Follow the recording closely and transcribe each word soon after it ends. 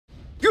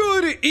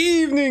Good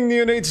evening,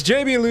 neonates.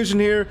 JB Illusion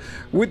here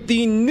with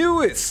the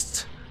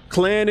newest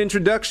clan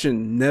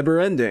introduction, Never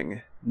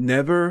Ending,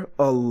 Never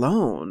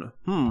Alone.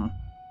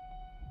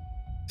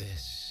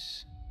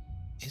 This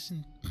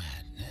isn't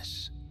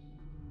madness.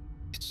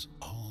 It's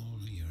all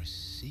your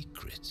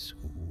secrets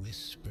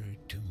whispered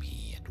to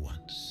me at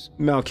once.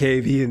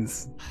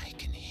 Malkavians. I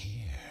can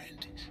hear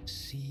and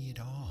see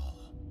it all.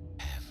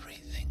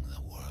 Everything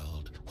the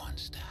world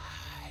wants to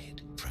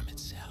hide from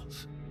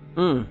itself.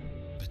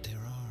 But there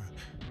are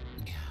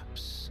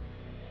gaps,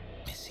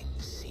 missing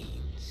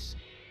scenes,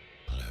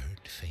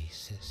 blurred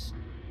faces,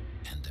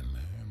 and the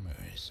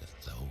murmurs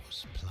of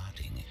those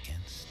plotting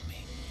against me.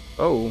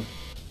 Oh.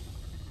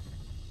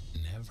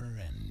 Never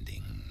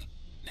ending,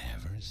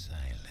 never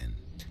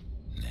silent,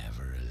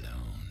 never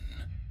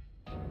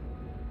alone.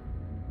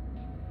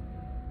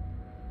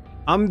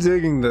 I'm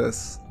digging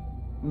this.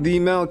 The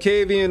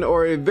Malkavian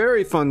are a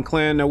very fun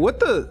clan. Now, what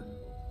the...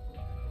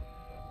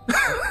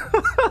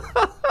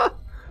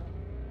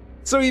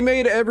 So he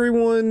made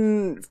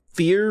everyone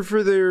fear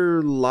for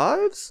their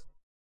lives?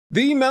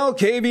 The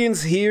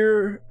Malkavians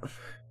here...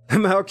 The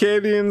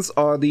Malkavians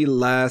are the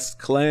last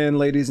clan,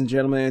 ladies and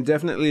gentlemen. It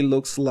definitely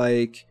looks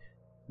like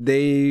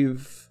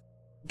they've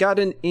got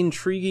an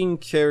intriguing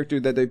character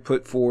that they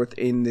put forth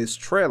in this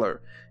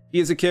trailer.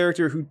 He is a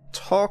character who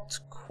talked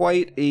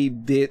quite a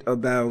bit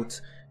about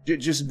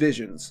just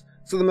visions.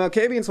 So the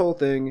Malkavians' whole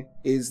thing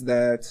is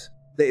that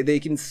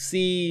they can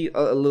see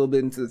a little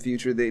bit into the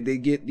future. They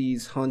get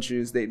these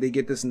hunches, they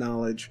get this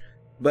knowledge,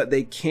 but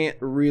they can't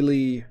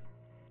really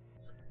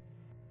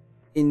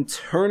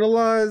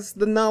internalize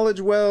the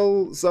knowledge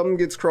well. Something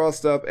gets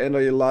crossed up, and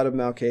a lot of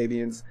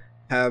Malkavians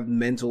have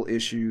mental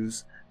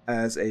issues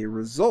as a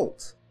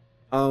result.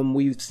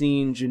 We've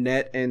seen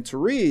Jeanette and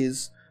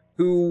Therese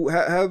who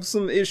have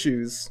some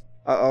issues.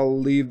 I'll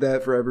leave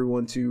that for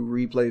everyone to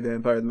replay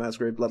Vampire the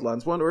Masquerade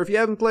Bloodlines 1, or if you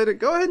haven't played it,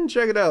 go ahead and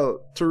check it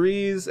out.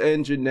 Therese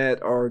and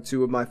Jeanette are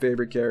two of my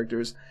favorite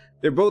characters.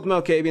 They're both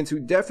Malkavians who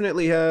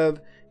definitely have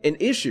an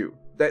issue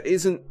that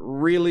isn't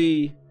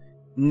really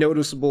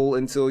noticeable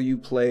until you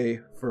play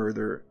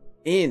further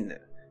in.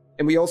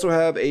 And we also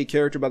have a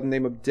character by the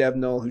name of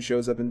Devnull who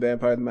shows up in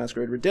Vampire the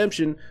Masquerade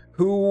Redemption,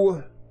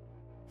 who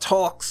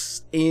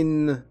talks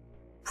in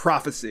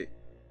prophecy,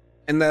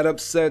 and that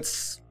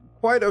upsets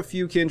quite a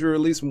few kindred, or at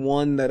least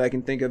one that I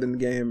can think of in the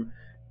game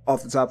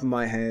off the top of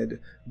my head.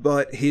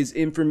 But his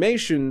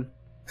information,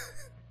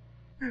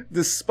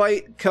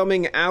 despite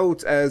coming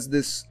out as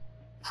this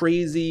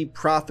crazy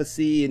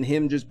prophecy and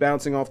him just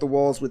bouncing off the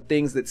walls with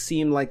things that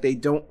seem like they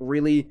don't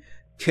really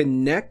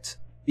connect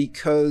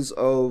because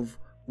of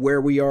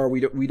where we are,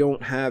 we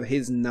don't have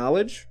his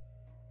knowledge,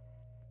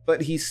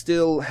 but he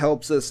still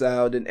helps us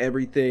out, and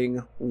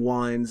everything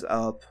winds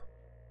up,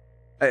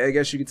 I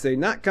guess you could say,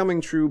 not coming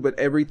true, but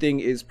everything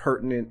is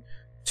pertinent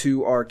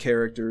to our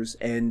characters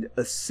and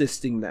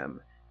assisting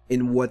them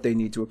in what they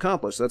need to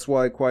accomplish. That's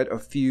why quite a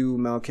few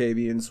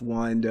Malkavians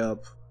wind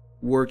up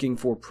working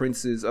for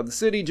princes of the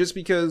city, just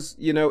because,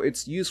 you know,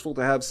 it's useful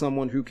to have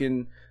someone who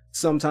can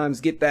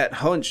sometimes get that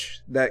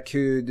hunch that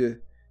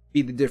could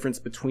be the difference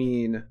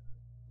between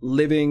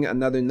living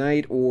another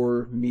night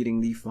or meeting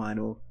the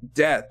final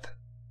death.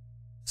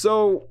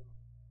 So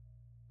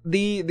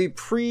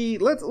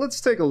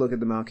let's take a look at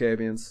the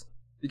Malkavians,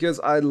 because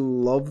I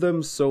love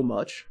them so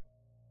much,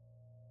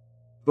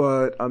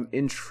 but I'm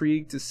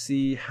intrigued to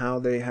see how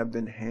they have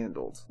been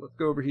handled. Let's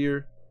go over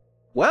here.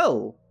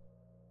 Well,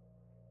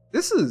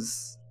 that's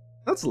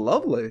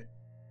lovely.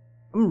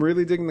 I'm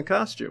really digging the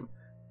costume.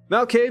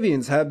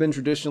 Malkavians have been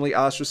traditionally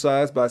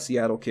ostracized by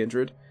Seattle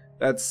kindred.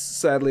 That's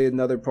sadly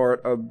another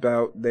part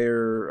about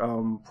their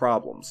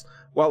problems.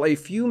 While a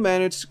few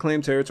manage to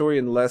claim territory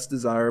in less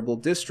desirable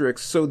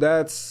districts, so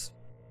that's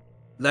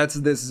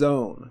this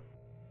zone.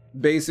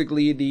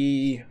 Basically,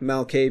 the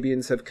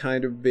Malkavians have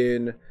kind of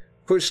been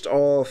pushed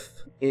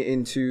off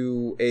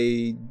into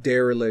a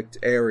derelict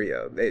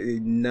area, a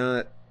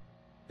not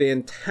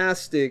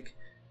fantastic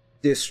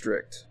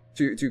district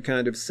to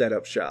kind of set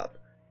up shop.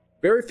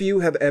 Very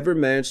few have ever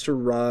managed to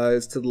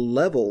rise to the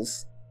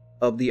levels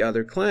of the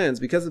other clans.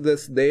 Because of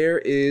this, there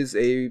is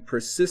a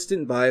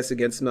persistent bias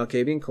against the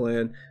Malkavian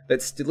clan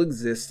that still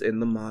exists in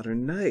the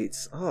modern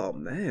Knights. Oh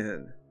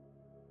man.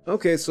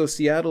 Okay, so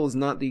Seattle is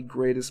not the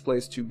greatest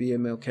place to be a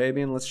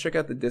Malkavian. Let's check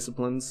out the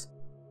disciplines.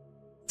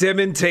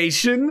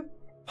 Dementation?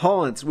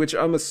 Haunt, which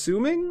I'm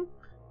assuming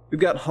we've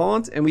got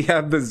Haunt and we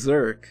have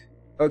Berserk.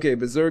 Okay,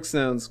 Berserk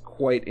sounds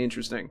quite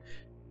interesting.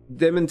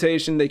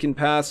 Dementation, they can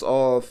pass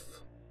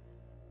off,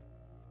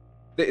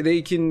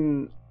 they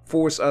can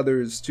force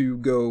others to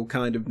go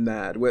kind of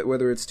mad,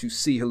 whether it's to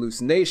see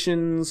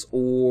hallucinations,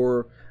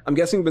 or I'm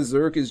guessing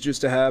Berserk is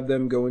just to have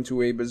them go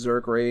into a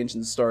Berserk rage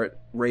and start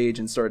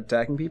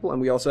attacking people.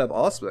 And we also have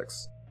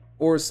Auspics,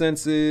 or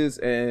senses,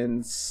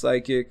 and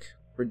psychic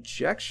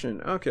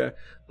projection. Okay,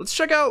 let's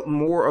check out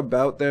more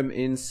about them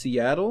in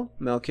Seattle.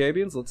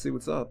 Malkavians, let's see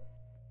what's up.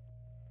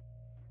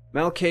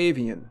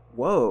 Malkavian,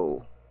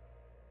 whoa.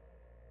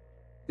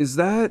 Is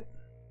that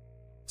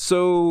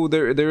So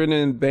they're in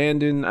an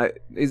abandoned.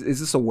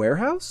 Is this a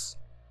warehouse?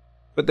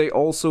 but they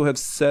also have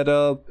set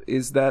up,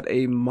 is that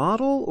a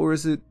model or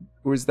is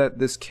that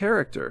this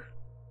character?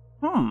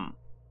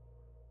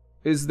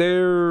 Is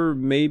there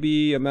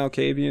maybe a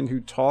Malkavian who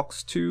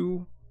talks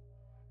to?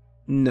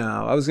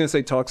 No, I was gonna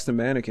say talks to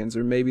mannequins,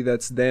 or maybe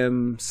that's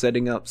them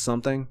setting up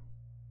something.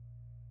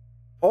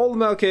 All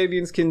the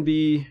Malkavians can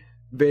be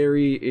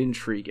very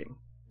intriguing.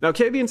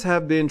 Malkavians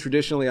have been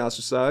traditionally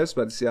ostracized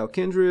by the Seattle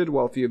Kindred,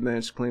 while few have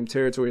managed to claim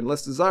territory in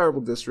less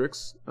desirable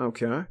districts.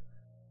 Okay.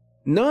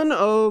 None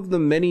of the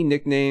many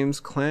nicknames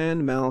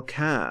Clan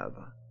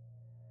Malkav.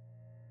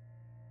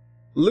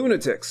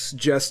 Lunatics,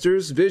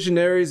 jesters,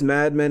 visionaries,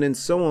 madmen, and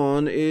so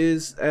on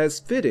is as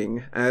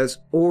fitting as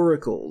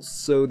oracles,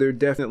 so they're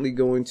definitely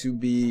going to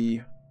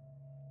be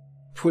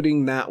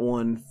putting that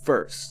one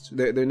first.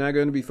 They're not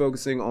going to be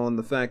focusing on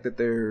the fact that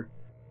they're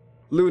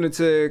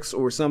lunatics,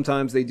 or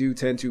sometimes they do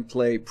tend to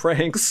play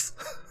pranks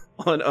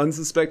on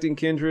unsuspecting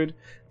kindred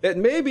that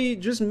maybe,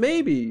 just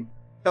maybe,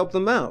 help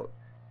them out.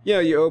 Yeah,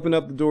 you open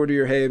up the door to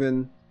your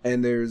haven,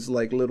 and there's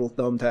like little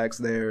thumbtacks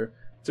there.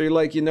 So you're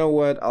like, you know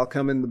what, I'll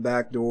come in the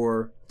back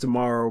door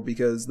tomorrow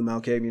because the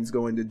Malkavian's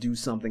going to do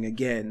something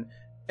again.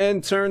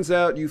 And turns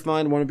out you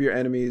find one of your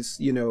enemies,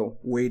 you know,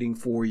 waiting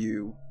for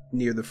you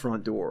near the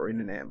front door in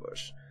an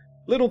ambush.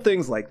 Little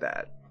things like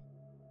that.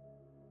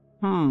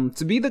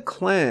 To be the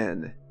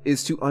clan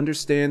is to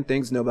understand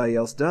things nobody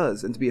else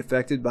does, and to be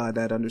affected by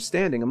that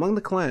understanding among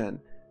the clan.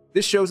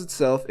 This shows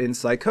itself in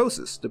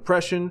psychosis,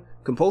 depression,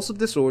 compulsive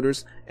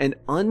disorders, and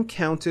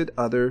uncounted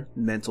other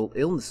mental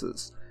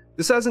illnesses.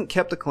 This hasn't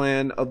kept the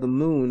clan of the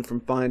moon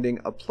from finding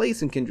a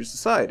place in kindred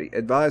society: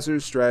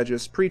 advisors,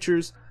 strategists,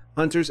 preachers,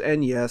 hunters,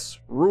 and yes,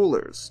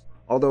 rulers.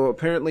 Although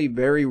apparently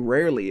very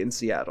rarely in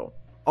Seattle.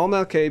 All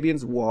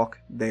Malkavians walk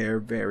their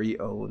very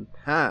own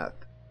path.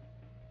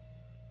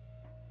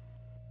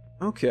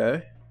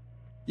 Okay.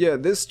 Yeah,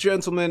 this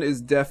gentleman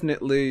is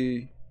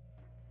definitely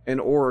an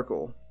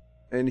oracle.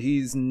 And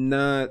he's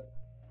not...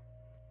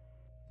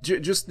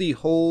 just the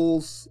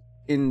holes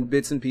in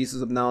bits and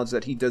pieces of knowledge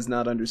that he does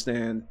not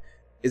understand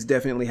is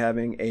definitely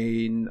having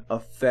an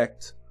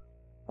effect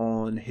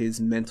on his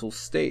mental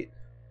state.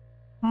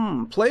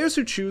 Players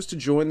who choose to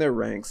join their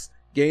ranks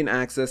gain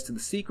access to the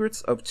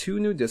secrets of 2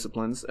 new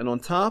disciplines, and on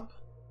top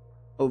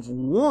of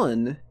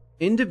 1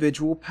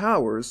 individual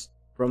powers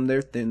from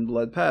their Thin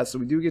Blood past. So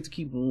we do get to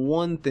keep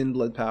 1 Thin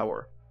Blood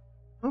power.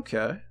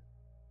 Okay.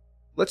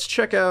 Let's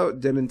check out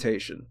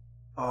Dementation.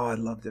 Oh, I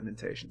love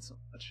Dementation so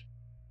much.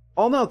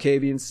 All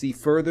Malkavians see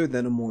further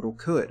than a mortal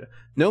could.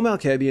 No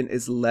Malkavian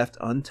is left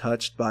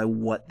untouched by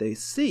what they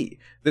see.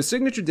 The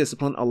signature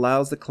discipline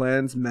allows the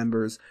clan's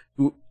members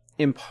to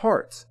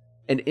impart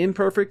an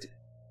imperfect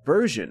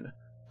version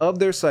of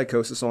their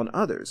psychosis on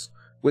others,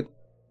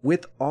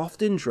 with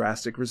often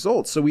drastic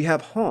results. So we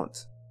have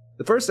Haunt.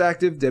 The first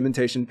active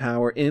Dementation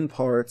power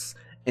imparts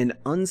an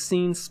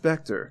unseen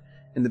specter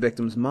in the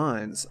victim's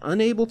minds.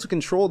 Unable to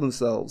control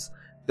themselves,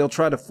 they'll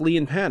try to flee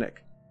in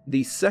panic.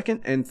 The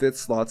 2nd and 5th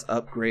slots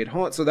upgrade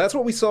Haunt. So that's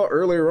what we saw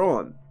earlier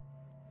on.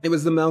 It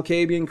was the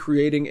Malkavian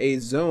creating a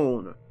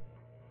zone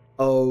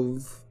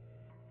of,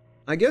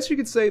 I guess you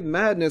could say,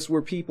 madness,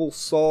 where people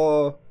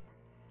saw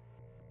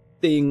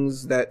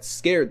things that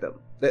scared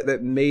them,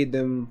 that made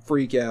them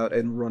freak out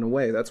and run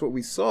away. That's what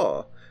we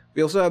saw.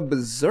 We also have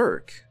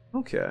Berserk.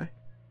 Okay.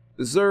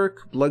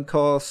 Berserk, Blood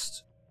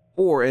Cost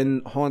 4,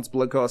 and Haunt's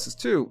Blood Cost is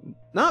 2.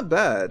 Not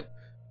bad.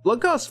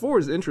 Blood Cost 4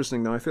 is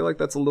interesting though. I feel like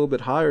that's a little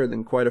bit higher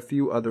than quite a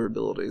few other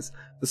abilities.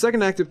 The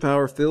 2nd active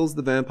power fills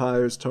the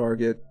vampire's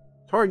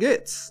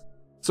targets,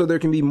 so there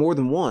can be more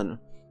than one,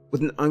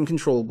 with an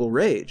uncontrollable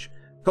rage,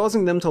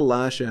 causing them to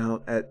lash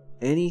out at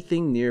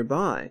anything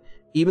nearby,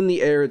 even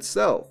the air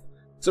itself.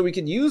 So we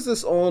could use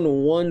this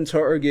on one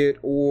target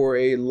or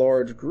a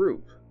large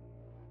group.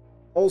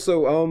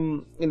 Also,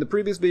 in the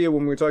previous video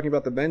when we were talking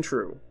about the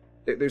Ventru,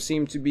 there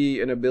seemed to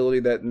be an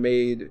ability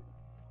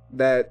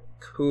that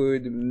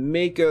could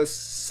make us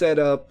set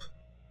up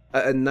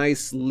a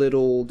nice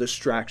little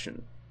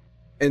distraction.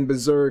 And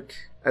Berserk,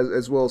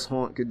 as well as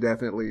Haunt, could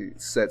definitely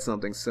set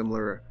something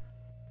similar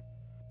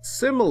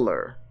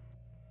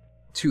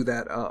to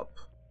that up.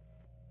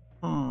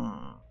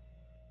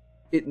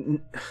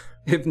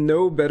 If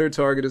no better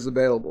target is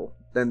available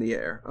than the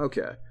air.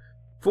 Okay.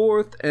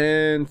 4th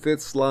and 5th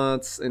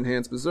slots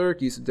enhance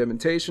Berserk. Use of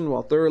Dementation,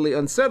 while thoroughly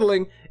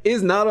unsettling,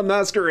 is not a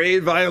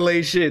Masquerade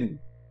violation.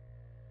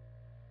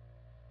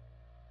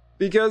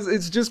 Because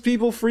it's just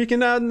people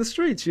freaking out in the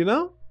streets, you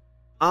know?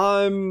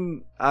 I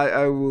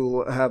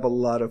will have a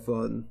lot of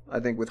fun, I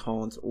think, with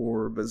Haunt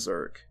or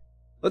Berserk.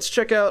 Let's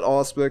check out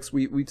Auspex.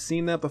 We've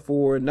seen that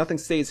before. Nothing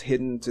stays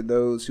hidden to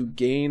those who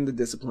gain the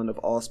discipline of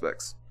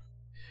Auspex.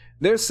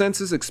 Their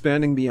senses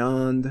expanding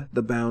beyond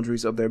the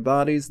boundaries of their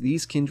bodies,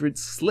 these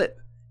kindreds slip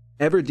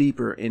ever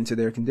deeper into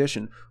their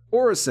condition.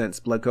 Aura Sense,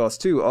 Blood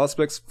Cost 2.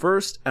 Auspex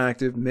first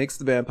active makes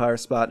the vampire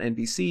spot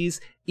NPCs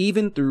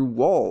even through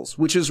walls,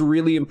 which is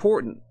really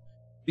important.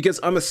 Because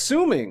I'm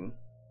assuming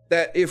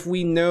that if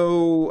we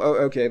know,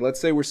 okay, let's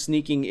say we're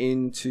sneaking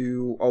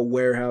into a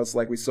warehouse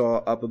like we saw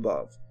up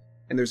above,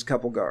 and there's a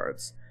couple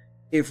guards.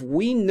 if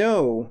we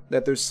know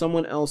that there's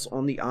someone else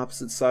on the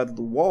opposite side of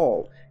the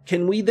wall,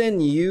 can we then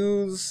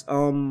use,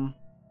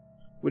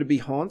 would it be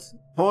Haunt?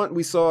 Haunt,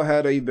 we saw,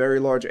 had a very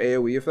large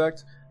AoE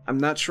effect. I'm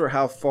not sure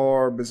how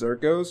far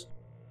Berserk goes,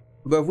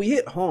 but if we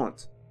hit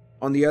Haunt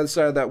on the other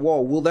side of that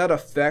wall, will that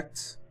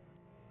affect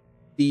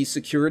the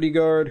security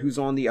guard who's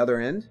on the other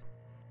end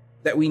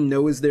that we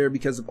know is there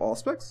because of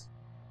Auspex?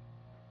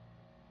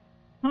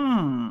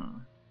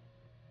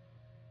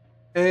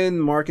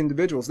 And mark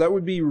individuals. That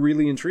would be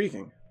really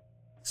intriguing.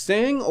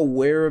 Staying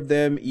aware of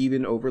them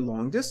even over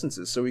long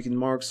distances so we can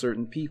mark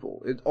certain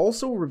people. It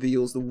also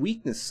reveals the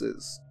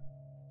weaknesses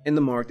in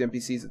the marked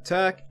NPC's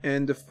attack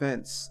and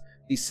defense.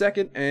 The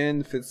second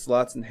and fifth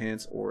slots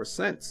enhance aura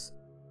sense.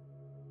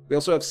 We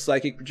also have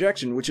psychic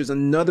projection, which is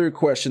another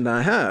question that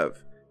I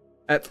have.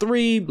 At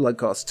 3, blood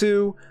cost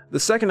 2, the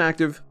second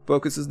active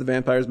focuses the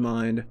vampire's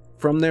mind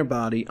from their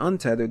body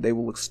untethered. They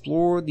will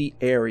explore the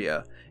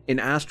area in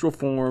astral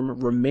form,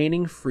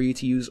 remaining free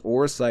to use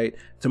aura sight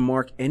to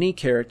mark any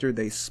character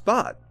they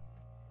spot.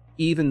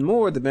 Even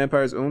more, the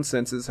vampire's own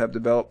senses have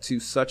developed to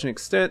such an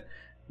extent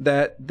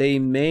that they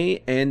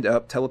may end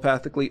up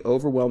telepathically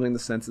overwhelming the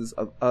senses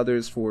of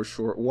others for a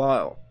short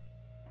while.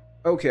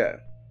 Okay.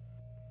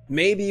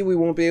 Maybe we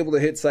won't be able to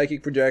hit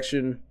psychic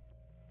projection,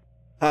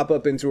 hop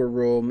up into a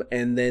room,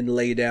 and then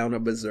lay down a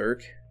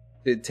berserk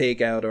to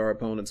take out our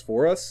opponents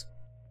for us.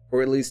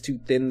 Or at least to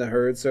thin the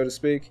herd, so to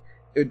speak.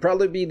 It would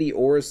probably be the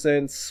aura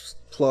sense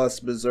plus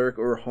berserk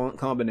or haunt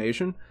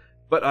combination.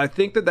 But I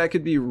think that that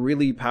could be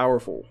really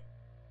powerful.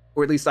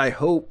 Or at least I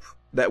hope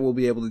that we'll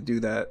be able to do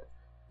that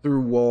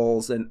through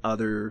walls and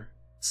other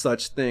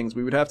such things.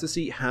 We would have to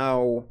see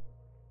how,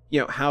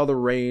 how the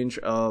range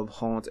of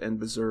haunt and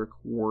berserk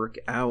work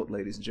out,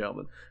 ladies and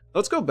gentlemen.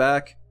 Let's go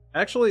back.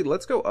 Actually,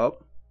 let's go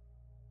up.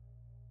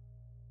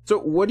 So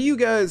what do you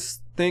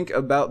guys think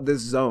about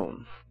this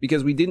zone?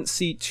 Because we didn't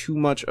see too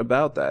much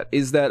about that.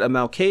 Is that a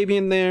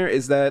Malkavian there?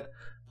 Is that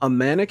a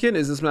mannequin?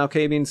 Is this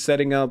Malkavian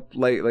setting up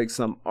like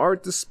some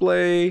art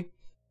display?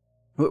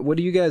 What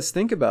do you guys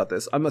think about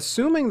this? I'm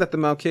assuming that the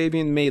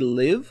Malkavian may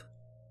live.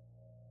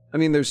 I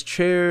mean, there's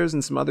chairs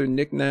and some other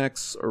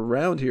knickknacks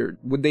around here.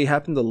 Would they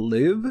happen to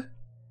live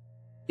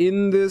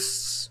in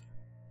this,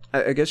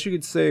 I guess you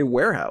could say,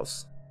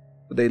 warehouse?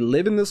 Would they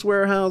live in this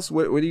warehouse?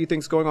 What do you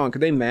think's going on?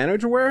 Could they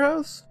manage a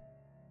warehouse?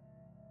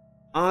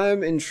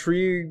 I'm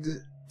intrigued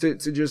to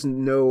just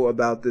know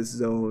about this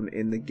zone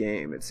in the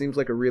game. It seems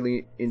like a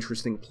really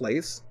interesting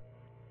place.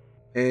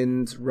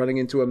 And running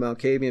into a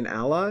Malkavian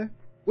ally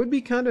would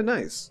be kind of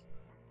nice.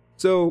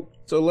 So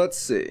let's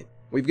see.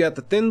 We've got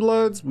the Thin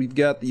Bloods, we've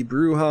got the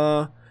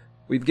Bruja,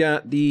 we've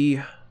got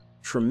the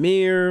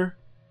Tremere,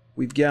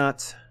 we've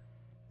got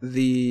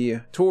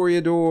the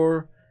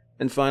Toreador,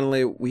 and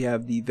finally we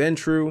have the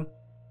Ventru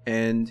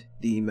and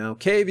the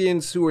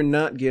Malkavians, who are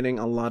not getting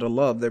a lot of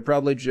love. They're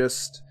probably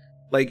just,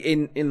 like,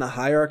 in the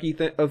hierarchy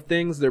of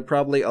things, they're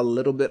probably a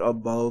little bit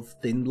above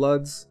Thin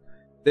Bloods.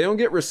 They don't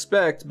get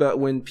respect, but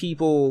when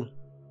people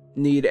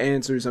need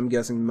answers, I'm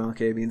guessing the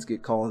Malkavians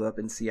get called up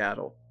in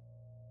Seattle.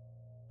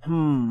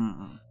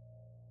 I'm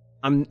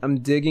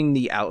digging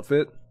the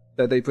outfit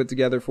that they put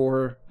together for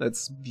her.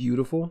 That's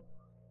beautiful.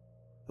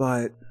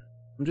 But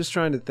I'm just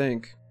trying to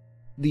think.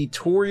 The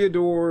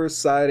Toreador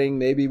siding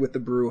maybe with the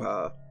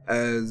Bruja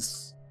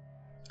as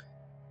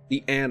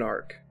the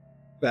Anarch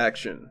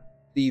faction.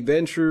 The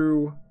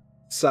Ventru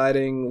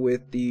siding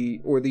with the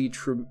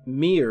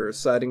Tremere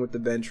siding with the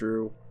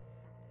Ventru.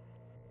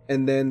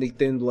 And then the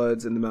Thin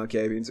Bloods and the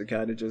Malkavians are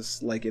kind of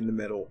just like in the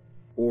middle.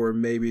 Or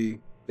maybe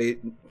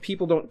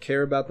people don't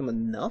care about them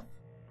enough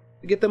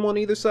to get them on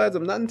either sides.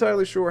 I'm not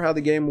entirely sure how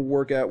the game will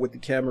work out with the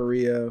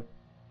Camarilla,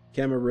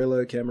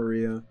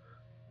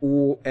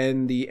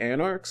 and the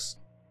Anarchs.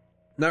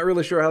 Not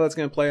really sure how that's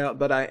going to play out,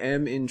 but I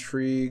am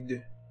intrigued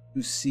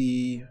to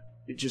see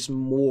just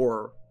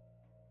more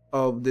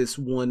of this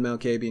one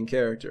Malkavian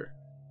character.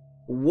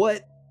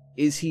 What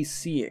is he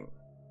seeing?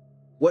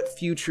 What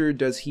future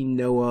does he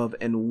know of,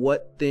 and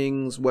what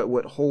things,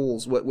 what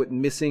holes, what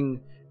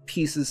missing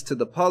pieces to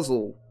the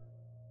puzzle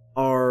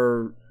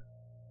are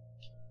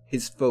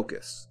his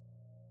focus?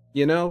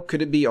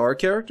 Could it be our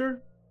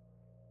character?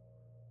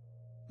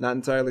 Not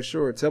entirely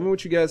sure. Tell me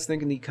what you guys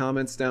think in the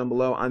comments down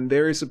below. I'm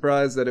very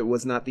surprised that it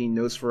was not the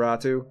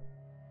Nosferatu.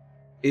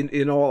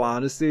 In all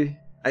honesty,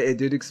 I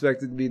did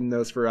expect it to be the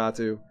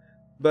Nosferatu.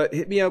 But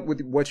hit me up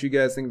with what you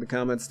guys think in the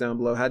comments down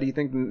below. How do you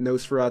think the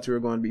Nosferatu are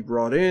going to be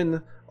brought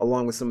in,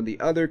 along with some of the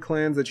other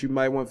clans that you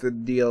might want for the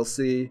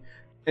DLC?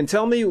 And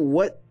tell me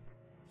what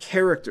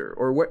character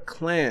or what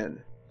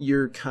clan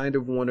you kind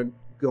of want to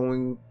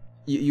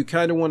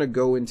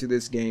go into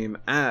this game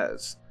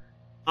as.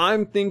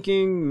 I'm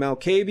thinking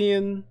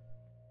Malkavian,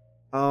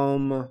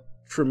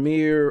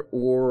 Tremere,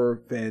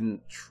 or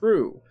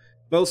Ventru.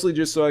 Mostly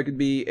just so I could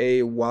be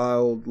a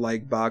wild,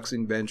 like,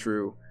 boxing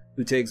Ventru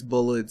who takes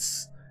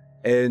bullets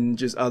and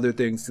just other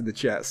things to the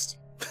chest.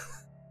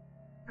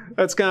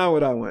 That's kind of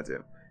what I want to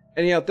do.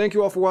 Anyhow, thank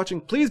you all for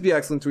watching. Please be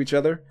excellent to each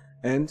other,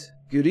 and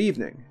good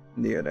evening,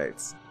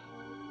 Neonates.